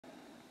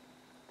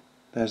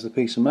There's the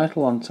piece of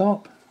metal on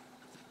top.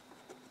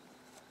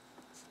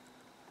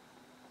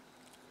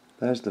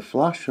 There's the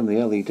flash from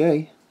the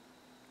LED.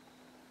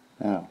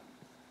 Now,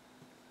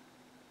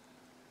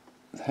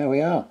 there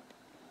we are.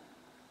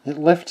 It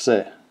lifts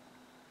it.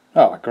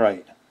 Oh,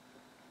 great.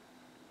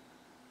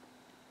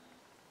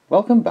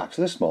 Welcome back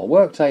to the small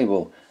work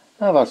table.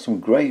 I've had some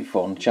great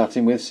fun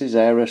chatting with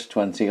Caesarus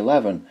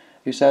 2011,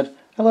 who said,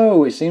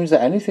 "Hello, it seems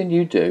that anything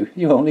you do,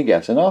 you only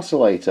get an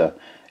oscillator.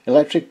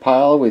 Electric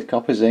pile with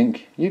copper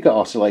zinc, you got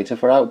oscillator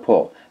for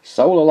output.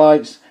 Solar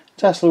lights,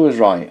 Tesla was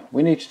right.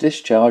 We need to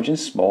discharge in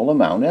small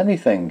amount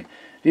anything.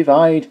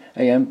 Divide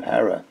a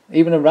ampere.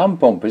 Even a ram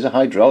pump is a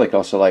hydraulic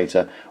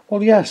oscillator."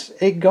 Well, yes,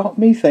 it got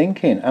me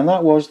thinking, and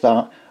that was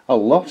that a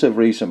lot of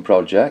recent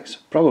projects,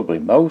 probably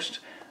most,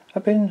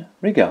 have been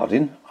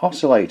regarding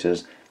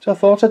oscillators. So I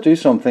thought I'd do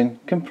something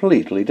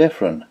completely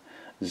different.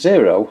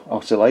 Zero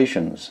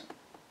oscillations.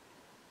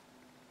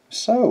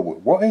 So,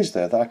 what is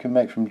there that I can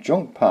make from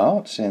junk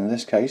parts, in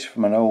this case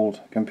from an old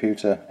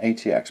computer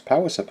ATX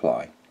power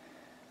supply,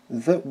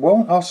 that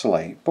won't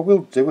oscillate but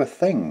will do a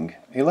thing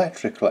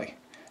electrically?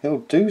 It'll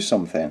do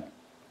something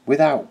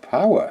without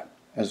power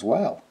as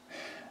well.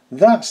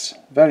 That's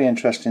very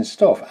interesting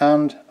stuff,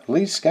 and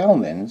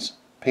Leedskalnin's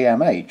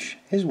PMH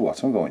is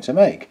what I'm going to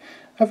make.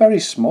 A very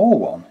small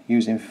one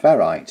using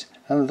ferrite,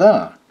 and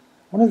that,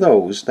 one of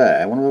those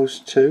there, one of those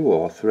 2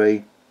 or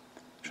 3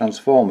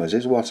 transformers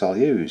is what I'll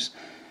use.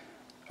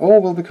 All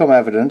will become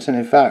evident, and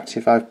in fact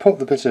if I've put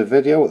the bit of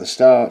video at the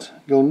start,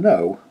 you'll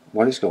know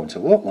what it's going to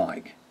look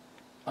like.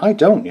 I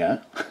don't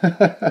yet.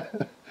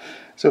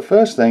 So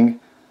first thing,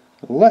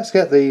 let's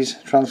get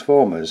these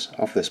transformers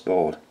off this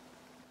board.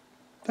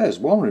 There's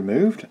one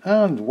removed,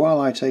 and while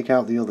I take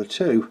out the other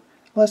 2,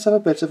 let's have a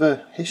bit of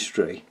a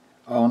history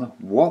on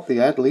what the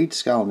Ed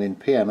Leedskalnin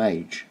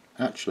PMH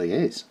actually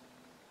is.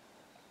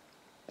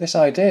 This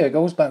idea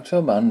goes back to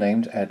a man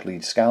named Ed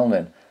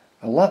Leedskalnin,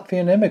 a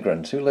Latvian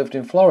immigrant who lived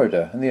in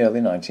Florida in the early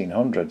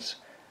 1900s.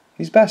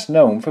 He's best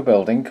known for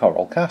building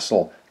Coral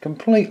Castle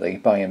completely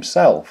by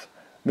himself,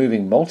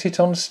 moving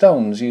multi-ton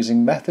stones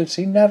using methods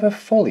he never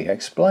fully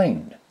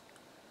explained.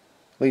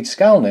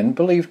 Leedskalnin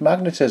believed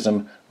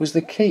magnetism was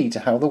the key to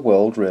how the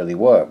world really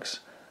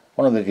works.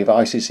 One of the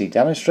devices he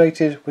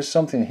demonstrated was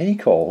something he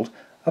called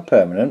a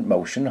permanent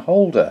motion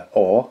holder,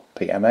 or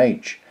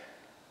PMH.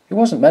 It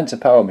wasn't meant to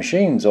power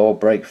machines or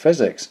break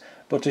physics,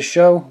 but to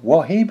show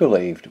what he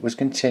believed was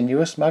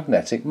continuous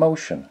magnetic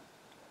motion.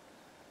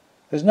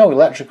 There's no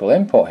electrical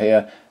input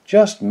here,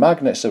 just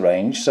magnets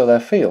arranged so their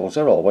fields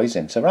are always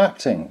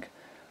interacting.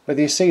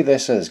 Whether you see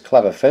this as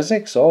clever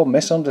physics or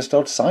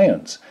misunderstood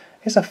science,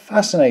 it's a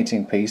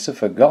fascinating piece of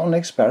forgotten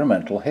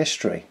experimental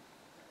history.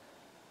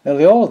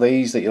 Nearly all of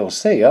these that you'll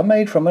see are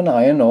made from an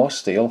iron or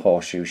steel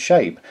horseshoe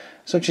shape,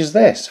 such as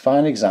this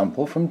fine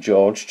example from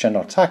George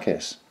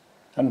Chenotakis,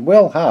 and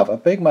will have a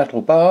big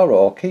metal bar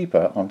or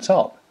keeper on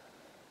top.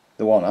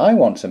 The one I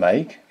want to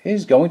make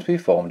is going to be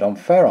formed on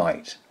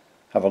ferrite,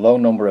 have a low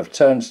number of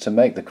turns to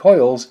make the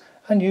coils,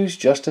 and use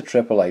just a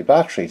AAA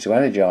battery to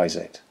energize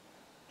it.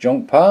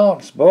 Junk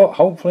parts, but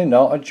hopefully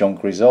not a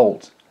junk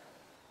result.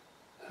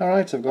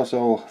 Alright, I've got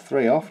all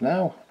 3 off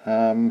now.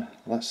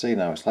 Let's see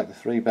now, it's like the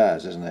 3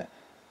 bears, isn't it?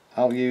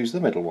 I'll use the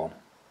middle one.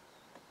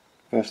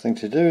 First thing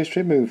to do is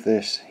to remove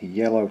this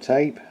yellow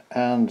tape,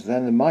 and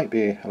then there might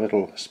be a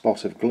little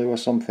spot of glue or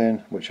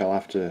something which I'll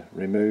have to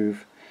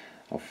remove.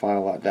 I'll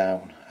file that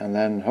down, and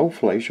then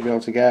hopefully you should be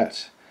able to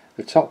get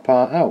the top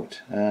part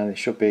out, and it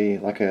should be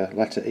like a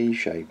letter E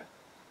shape.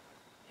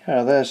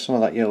 Yeah, there's some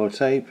of that yellow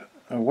tape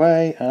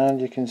away,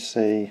 and you can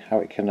see how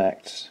it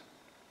connects.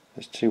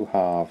 There's 2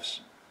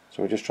 halves,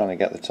 so we're just trying to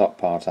get the top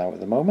part out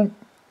at the moment.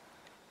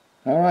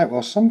 Alright,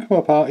 well some come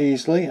apart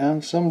easily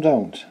and some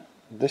don't.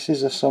 This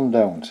is a some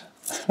don't.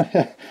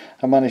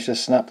 I managed to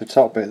snap the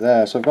top bit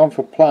there, so I've gone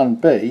for plan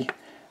B,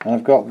 and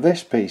I've got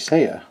this piece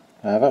here.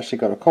 I've actually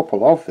got a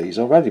couple of these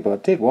already, but I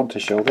did want to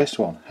show this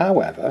one.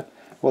 However,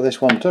 what this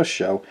one does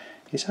show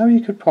is how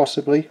you could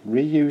possibly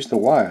reuse the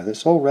wire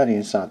that's already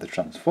inside the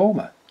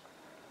transformer.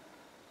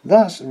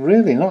 That's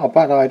really not a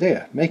bad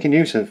idea, making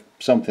use of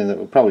something that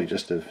would probably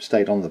just have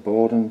stayed on the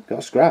board and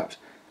got scrapped.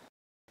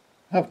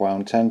 I've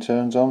wound 10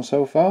 turns on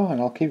so far,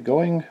 and I'll keep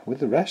going with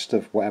the rest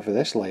of whatever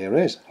this layer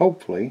is.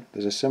 Hopefully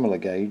there's a similar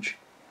gauge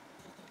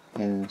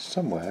in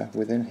somewhere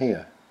within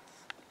here.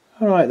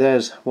 Alright,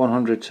 there's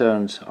 100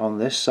 turns on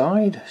this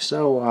side,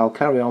 so I'll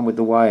carry on with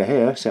the wire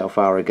here, see how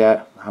far I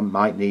get. I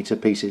might need to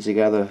piece it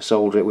together,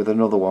 solder it with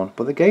another one,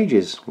 but the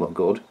gauges look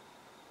good.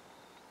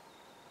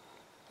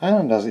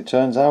 And as it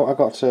turns out, I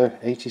got to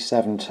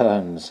 87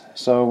 turns,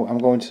 so I'm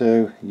going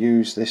to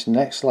use this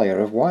next layer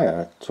of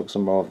wire. I took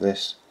some more of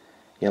this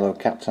yellow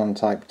Kapton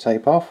type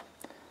tape off.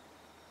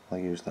 I'll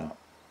use that.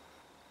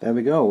 There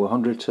we go,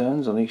 100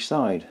 turns on each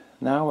side.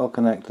 Now I'll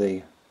connect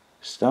the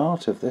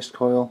start of this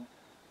coil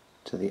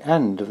to the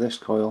end of this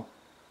coil,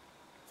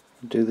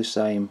 and do the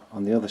same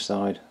on the other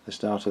side, the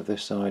start of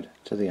this side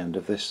to the end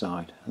of this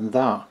side, and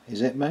that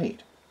is it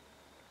made.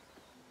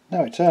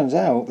 Now it turns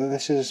out that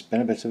this has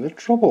been a bit of a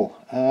trouble.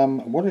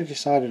 What I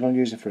decided on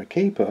using for a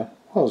keeper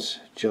was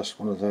just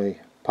one of the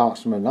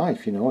parts from a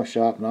knife, you know, a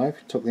sharp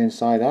knife. Took the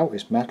inside out,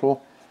 it's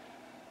metal,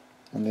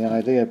 and the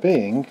idea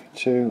being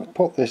to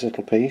put this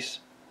little piece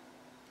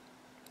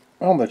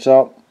on the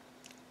top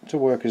to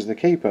work as the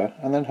keeper,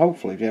 and then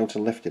hopefully be able to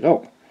lift it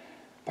up.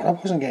 But I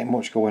wasn't getting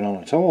much going on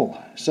at all,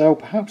 so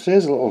perhaps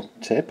here's a little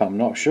tip, I'm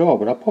not sure,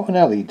 but I put an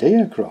LED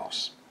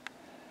across.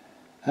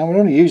 And we're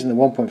only using the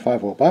 1.5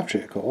 volt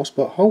battery of course,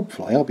 but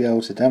hopefully I'll be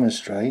able to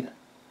demonstrate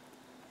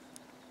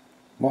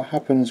what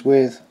happens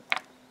with,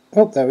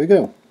 oh there we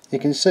go, you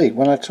can see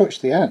when I touch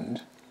the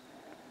end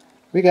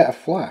we get a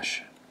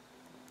flash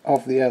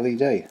of the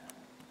LED.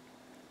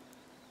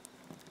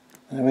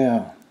 There we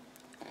are.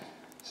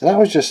 So that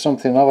was just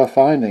something of a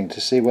finding to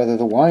see whether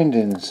the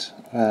windings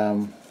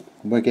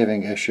were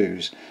giving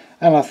issues,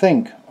 and I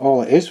think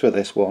all it is for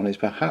this one is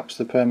perhaps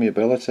the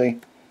permeability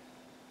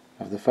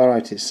of the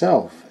ferrite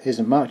itself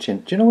isn't matching.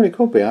 Do you know what it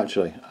could be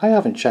actually? I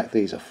haven't checked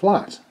these are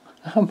flat.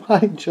 I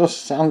might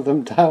just sand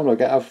them down or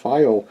get a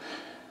file.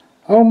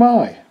 Oh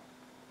my!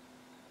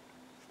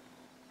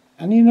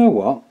 And you know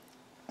what?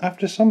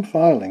 After some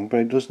filing, but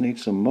it does need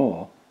some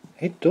more,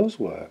 it does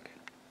work.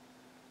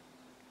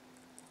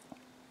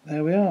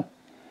 There we are.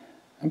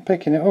 I'm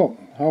picking it up,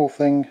 whole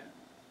thing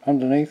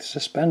underneath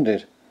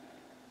suspended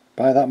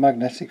by that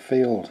magnetic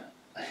field.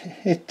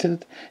 It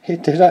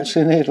did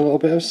actually need a little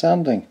bit of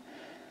sanding.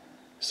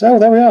 So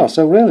there we are.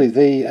 So really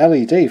the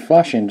LED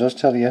flashing does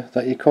tell you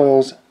that your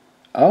coils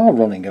are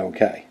running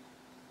okay.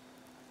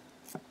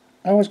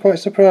 I was quite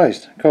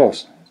surprised. Of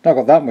course, it's not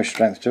got that much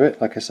strength to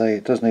it. Like I say,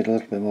 it does need a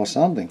little bit more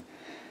sanding.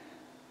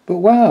 But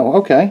wow,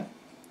 okay,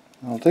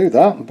 I'll do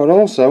that. But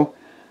also,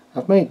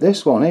 I've made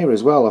this one here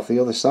as well off the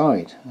other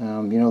side. You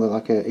know, they're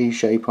like a E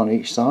shape on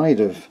each side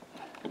of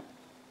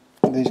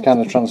these kind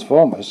of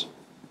transformers.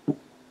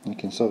 You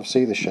can sort of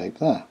see the shape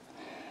there.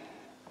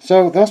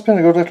 So that's been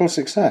a good little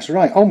success.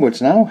 Right,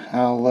 onwards now.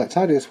 I'll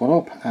tidy this one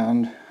up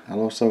and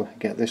I'll also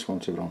get this one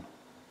to run.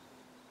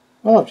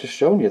 Well, I've just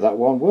shown you that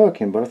one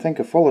working, but I think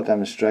a fuller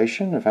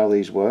demonstration of how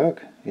these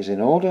work is in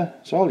order,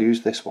 so I'll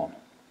use this one.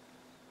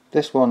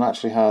 This one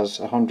actually has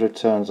 100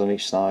 turns on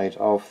each side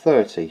of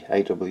 30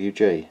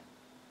 AWG.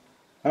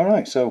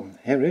 Alright, so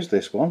here is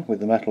this one with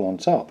the metal on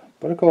top,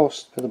 but of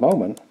course for the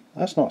moment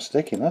that's not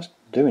sticking, that's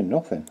doing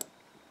nothing.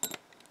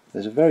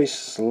 There's a very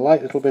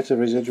slight little bit of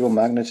residual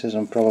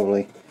magnetism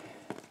probably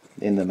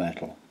in the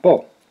metal,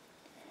 but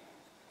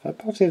if I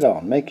put it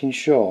on, making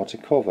sure to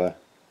cover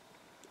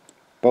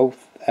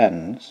both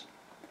ends,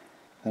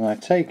 then I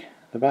take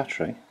the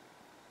battery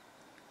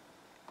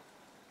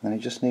and it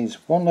just needs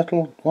one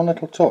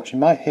little touch. You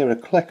might hear a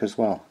click as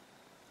well,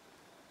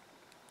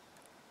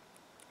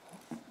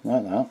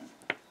 like that.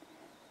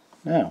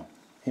 Now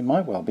it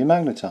might well be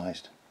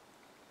magnetised,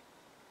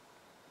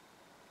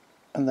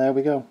 and there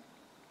we go.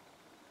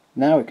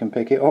 Now it can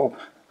pick it up.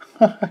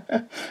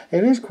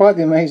 It is quite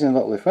the amazing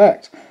little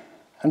effect,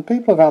 and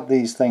people have had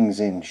these things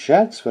in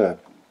sheds for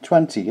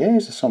 20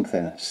 years or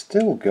something,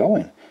 still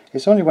going.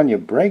 It's only when you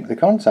break the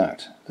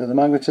contact that the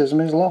magnetism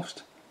is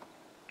lost,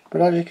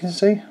 but as you can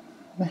see,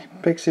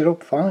 it picks it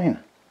up fine.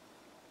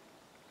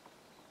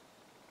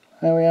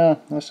 There we are,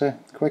 that's a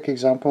quick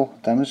example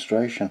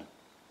demonstration.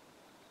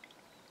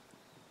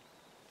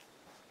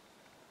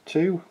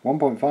 2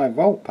 1.5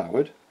 volt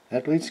powered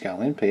Ed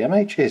Leedskalnin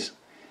PMHs.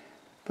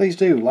 Please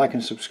do like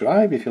and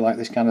subscribe if you like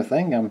this kind of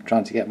thing. I'm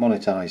trying to get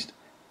monetised,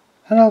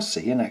 and I'll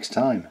see you next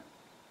time.